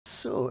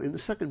So in the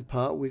second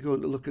part we're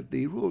going to look at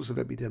the rules of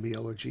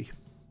epidemiology.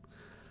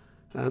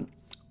 Again,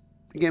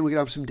 we're going to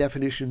have some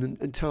definition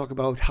and talk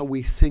about how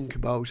we think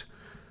about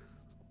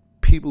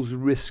people's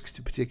risks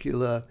to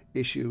particular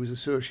issues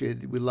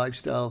associated with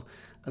lifestyle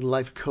and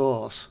life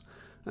course,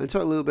 and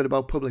talk a little bit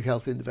about public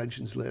health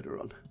interventions later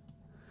on.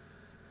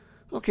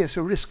 Okay,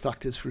 so risk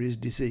factors for his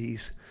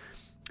disease.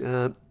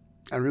 A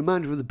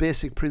reminder of the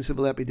basic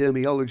principle of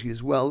epidemiology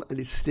as well, and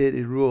its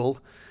stated role,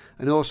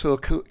 and also a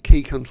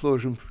key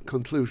conclusion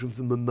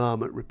from the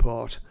Marmot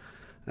report.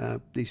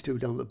 These two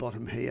down at the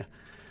bottom here.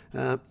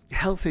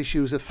 Health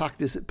issues are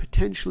factors that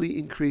potentially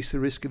increase the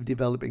risk of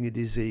developing a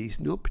disease.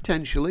 No,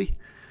 potentially.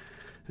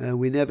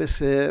 We never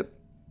say,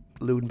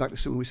 alluding back to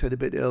something we said a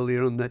bit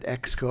earlier on, that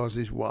X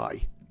causes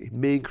Y. It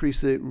may increase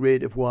the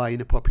rate of Y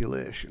in a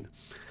population.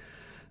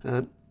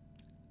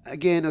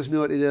 Again, as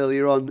noted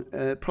earlier on,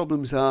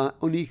 problems are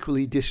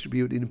unequally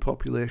distributed in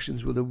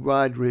populations with a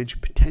wide range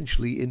of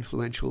potentially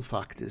influential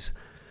factors.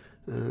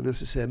 And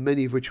as I say,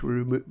 many of which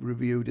were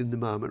reviewed in the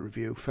Marmot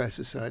Review, Fair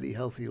Society,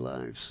 Healthy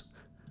Lives.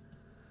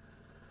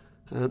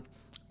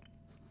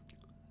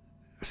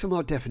 Some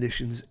more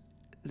definitions.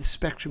 The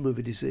spectrum of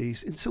a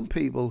disease. In some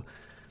people,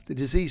 the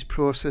disease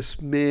process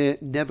may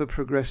never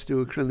progress to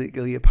a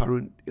clinically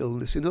apparent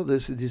illness. In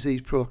others, the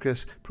disease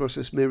process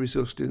may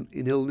result in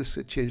illness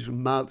that changes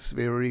from mild to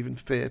severe or even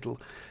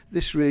fatal.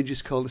 This range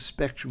is called a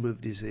spectrum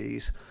of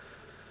disease.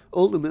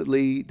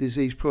 Ultimately,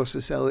 disease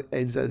process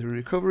ends either in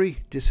recovery,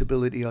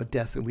 disability or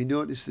death. And we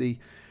notice the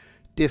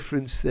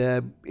difference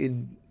there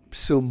in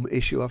some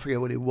issue, I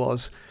forget what it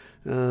was,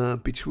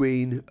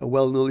 between a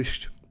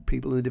well-nourished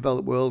people in the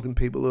developed world and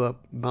people who are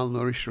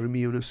malnourished or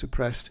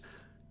immunosuppressed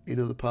in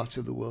other parts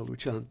of the world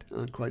which aren't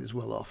quite as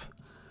well off.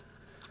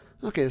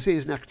 Okay, so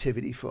here's an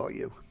activity for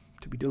you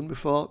to be done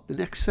before the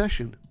next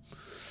session.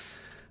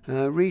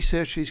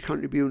 Research these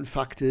contributing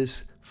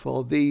factors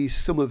for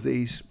some of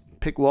these.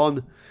 Pick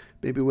one,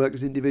 maybe work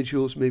as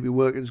individuals, maybe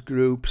work as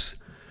groups.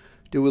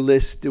 Do a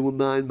list, do a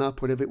mind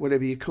map,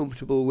 whatever you're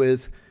comfortable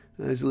with.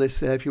 There's a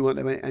list there if you want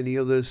to make any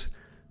others.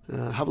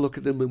 Have a look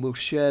at them and we'll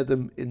share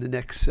them in the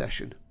next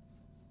session.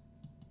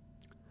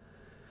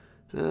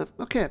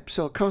 Okay,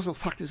 so causal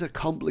factors are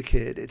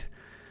complicated.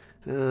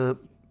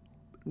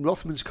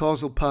 Rothman's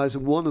causal pies are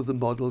one of the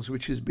models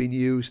which has been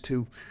used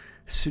to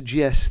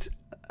suggest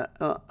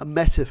a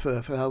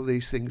metaphor for how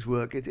these things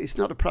work. It's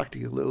not a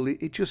practical rule,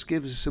 it just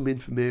gives us some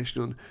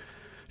information on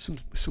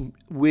some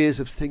ways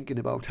of thinking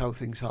about how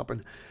things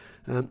happen.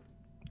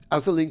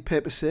 As the link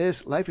paper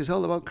says, life is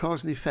all about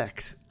cause and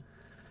effect.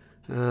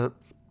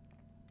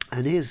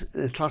 And here's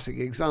a classic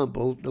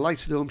example. The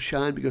lights at home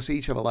shine because they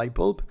each have a light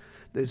bulb.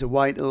 There's a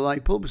white of the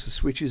light bulbs, the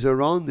switches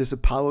are on, there's a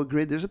power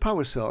grid, there's a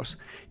power source.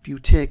 If you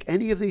take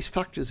any of these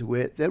factors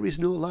away, there is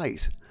no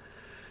light.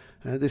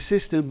 The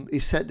system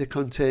is said to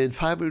contain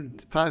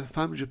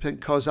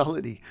 500%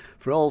 causality,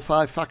 for all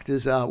 5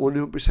 factors are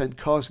 100%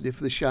 causative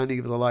for the shining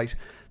of the light.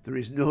 There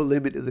is no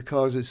limit to the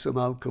cause of some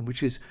outcome,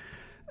 which is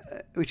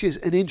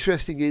an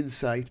interesting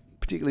insight,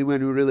 particularly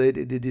when we relate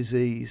it to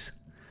disease.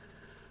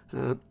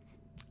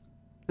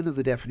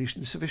 Another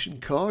definition,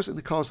 sufficient cause in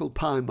the causal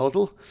pie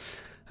model.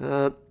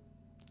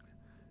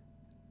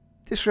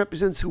 This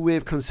represents a way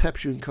of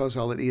conception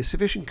causality. A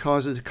sufficient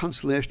cause is a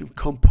constellation of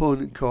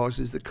component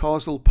causes, the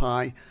causal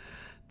pie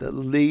that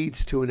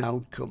leads to an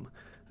outcome.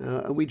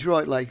 And we draw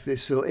it like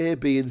this. So A,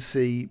 B and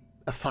C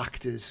are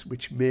factors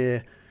which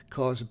may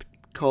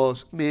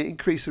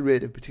increase the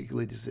rate of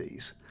particular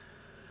disease.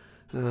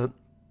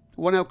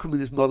 One outcome in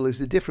this model is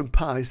the different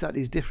pies, that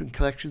is, different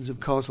collections of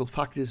causal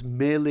factors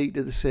may lead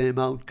to the same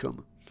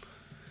outcome.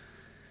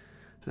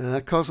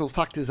 Causal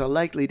factors are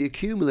likely to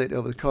accumulate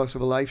over the course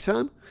of a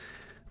lifetime,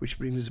 which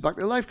brings us back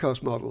to the life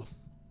course model.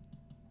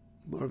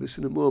 More of this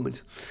in a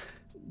moment.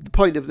 The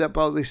point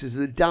about this is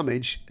that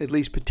damage, at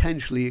least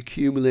potentially,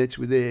 accumulates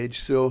with age.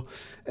 So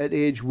at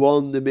age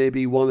 1, there may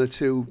be 1 or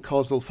 2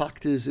 causal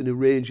factors in a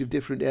range of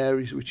different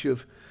areas which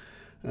have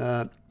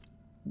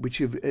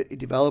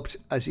developed.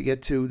 As you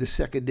get to the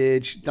second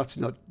age, that's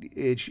not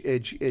age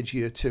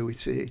year 2,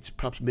 it's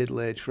perhaps middle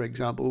age, for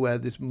example, where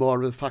there's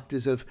more of the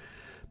factors of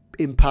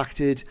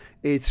impacted.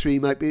 Age 3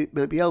 might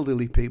be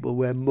elderly people,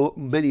 where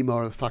many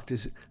more of the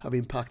factors have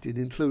impacted,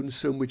 including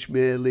some which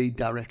may lead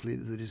directly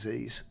to the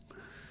disease.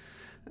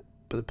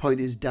 But the point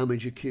is,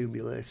 damage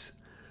accumulates.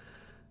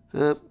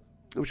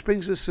 Which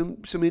brings us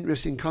some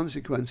interesting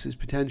consequences,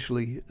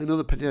 potentially.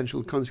 Another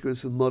potential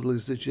consequence of the model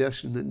is the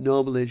suggestion that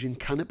normal aging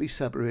cannot be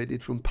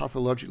separated from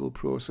pathological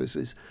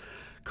processes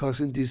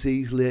causing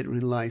disease later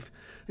in life.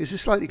 This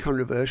is slightly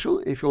controversial.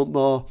 If you want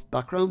more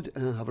background,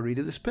 have a read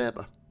of this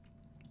paper.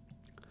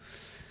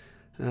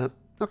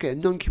 Okay,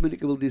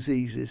 non-communicable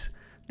diseases.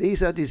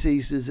 These are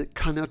diseases that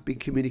cannot be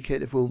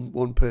communicated from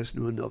one person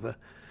to another.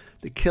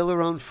 They kill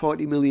around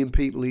 40 million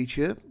people each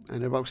year,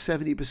 and about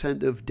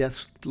 70% of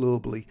deaths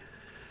globally.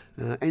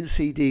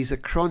 NCDs are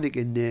chronic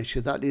in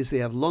nature, that is, they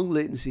have long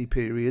latency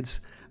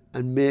periods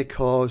and may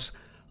cause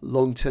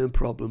long-term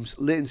problems.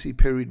 Latency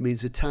period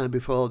means the time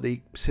before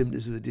the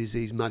symptoms of the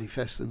disease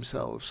manifest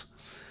themselves.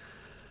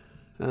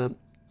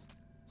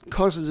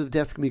 Causes of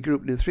death can be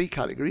grouped into 3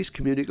 categories: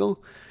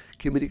 communicable,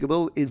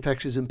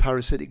 infectious and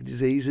parasitic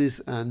diseases,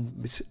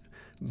 and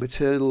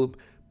maternal,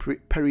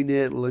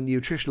 perinatal and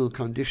nutritional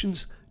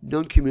conditions,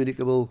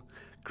 non-communicable,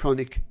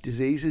 chronic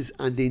diseases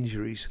and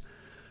injuries.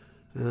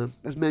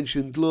 As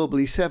mentioned,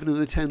 globally, 7 of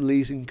the 10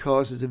 leading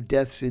causes of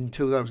deaths in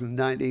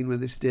 2019, where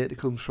this data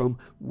comes from,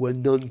 were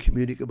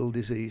non-communicable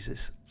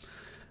diseases.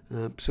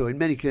 So in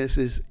many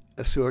cases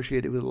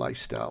associated with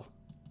lifestyle.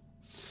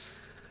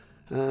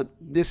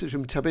 This is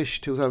from Tabish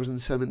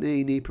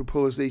 2017. He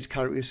proposed these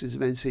characteristics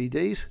of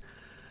NCDs.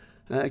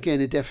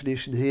 Again, a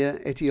definition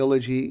here: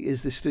 etiology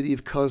is the study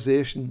of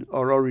causation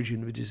or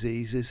origin of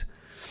diseases.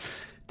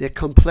 Their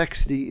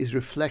complexity is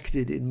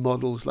reflected in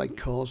models like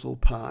causal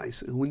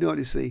pies. And we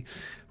notice the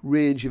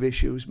range of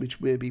issues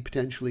which may be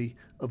potentially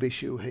of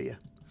issue here.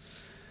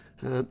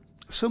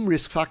 Some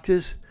risk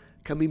factors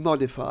can be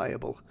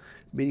modifiable,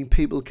 meaning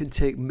people can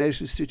take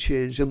measures to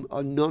change them,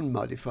 or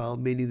non-modifiable,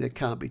 meaning there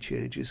can't be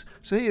changes.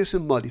 So here are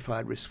some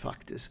modified risk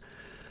factors,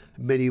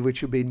 many of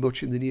which have been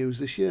much in the news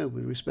this year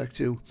with respect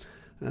to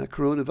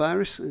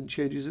coronavirus and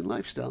changes in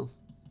lifestyle.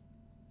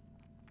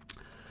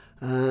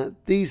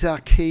 These are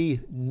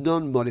key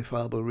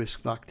non-modifiable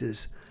risk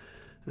factors: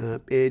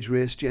 age,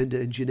 race,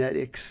 gender and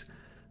genetics.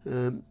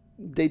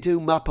 They do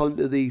map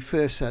onto the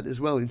first set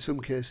as well in some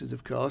cases,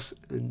 of course,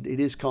 and it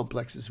is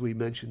complex, as we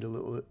mentioned a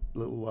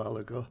little while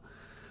ago.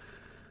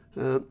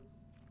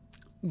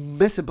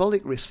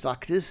 Metabolic risk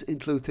factors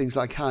include things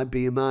like high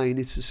BMI and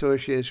its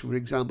association, for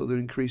example, with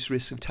increased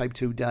risks of type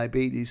 2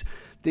 diabetes.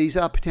 These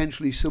are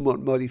potentially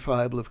somewhat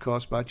modifiable, of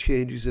course, by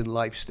changes in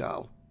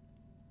lifestyle.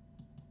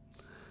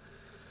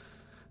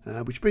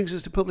 Which brings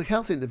us to public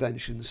health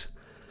interventions.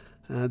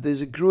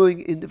 There's a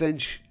growing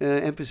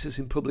emphasis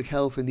in public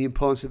health on the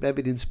importance of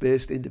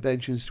evidence-based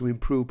interventions to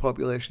improve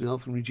population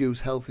health and reduce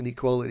health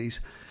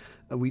inequalities.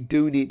 We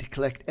do need to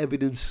collect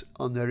evidence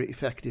on their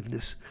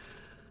effectiveness.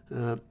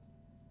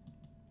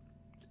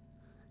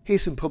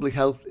 Here's some public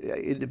health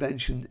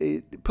intervention.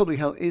 Public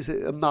health is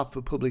a map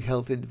for public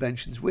health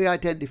interventions. We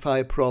identify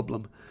a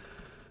problem.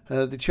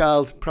 The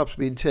child perhaps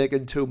being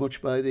taken too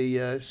much by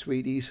the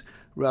sweeties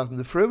rather than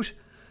the fruit.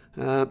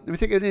 We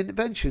think of an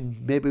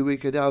intervention. Maybe we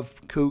could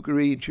have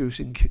cookery,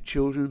 introducing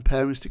children,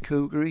 parents to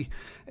cookery,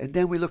 and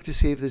then we look to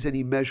see if there's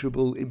any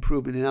measurable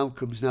improvement in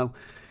outcomes. Now,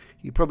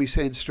 you're probably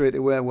saying straight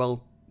away,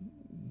 well,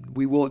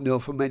 we won't know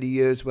for many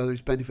years whether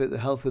it's benefit the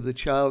health of the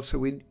child, so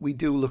we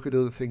do look at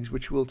other things,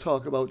 which we'll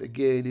talk about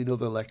again in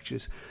other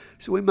lectures.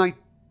 So we might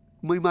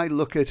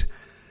look at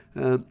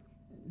the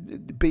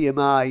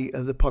BMI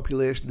of the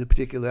population in a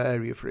particular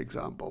area, for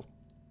example.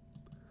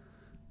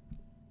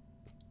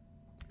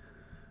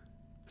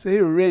 So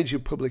here are a range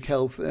of public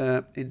health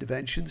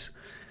interventions.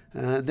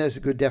 There's a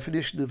good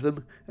definition of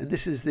them. And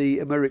this is the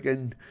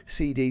American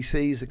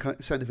CDC's, the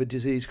Center for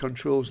Disease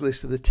Control's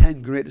list of the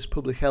 10 greatest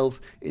public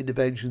health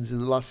interventions in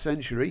the last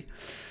century.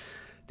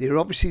 They are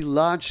obviously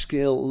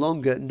large-scale,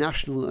 longer,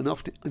 national and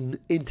often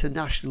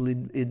international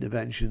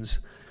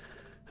interventions.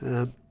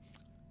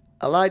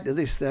 Allied to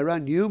this, there are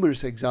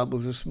numerous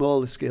examples of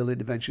smaller-scale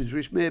interventions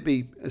which may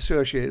be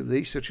associated with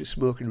these, such as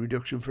smoking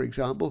reduction, for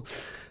example,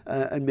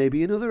 and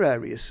maybe in other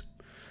areas.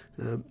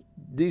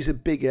 These are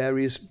big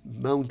areas,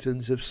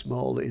 mountains of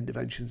small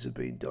interventions have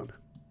been done.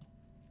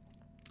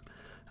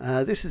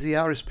 This is the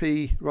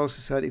RSP, Royal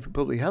Society for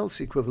Public Health's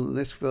equivalent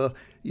list for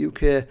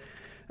UK,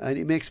 and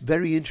it makes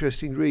very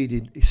interesting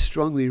reading. It's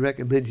strongly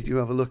recommended you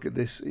have a look at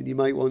this, and you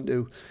might want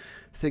to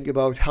think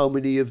about how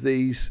many of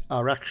these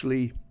are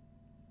actually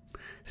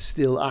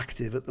still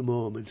active at the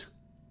moment.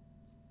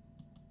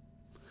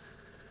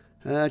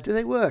 Do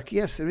they work?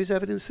 Yes, there is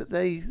evidence that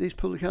these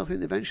public health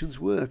interventions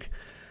work.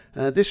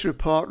 This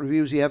report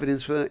reviews the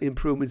evidence for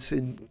improvements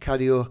in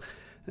heart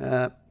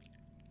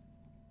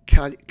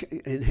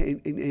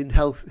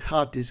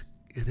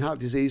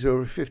disease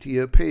over a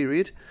 50-year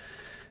period.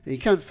 You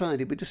can't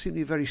find it, but it does seem to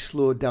be a very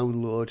slow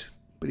download.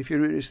 But if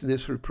you're interested in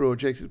this for a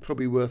project, it's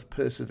probably worth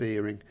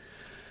persevering.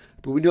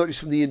 But we noticed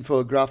from the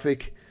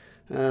infographic,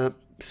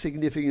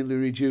 significantly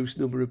reduced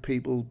number of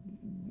people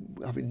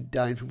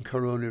dying from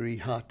coronary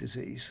heart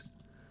disease.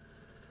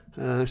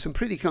 Some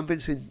pretty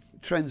convincing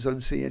trends on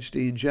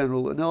CHD in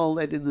general, and all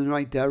led in the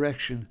right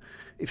direction,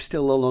 if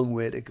still a long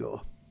way to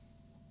go.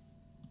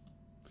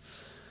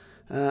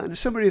 And a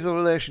summary of the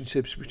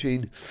relationships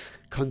between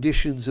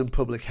conditions and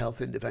public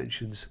health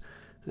interventions.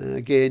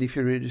 Again, if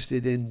you're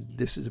interested in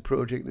this as a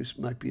project, this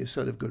might be a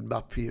sort of good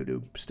map for you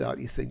to start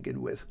your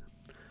thinking with.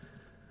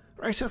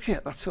 Right, okay,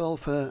 that's all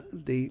for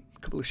the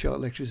couple of short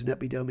lectures in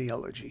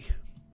epidemiology.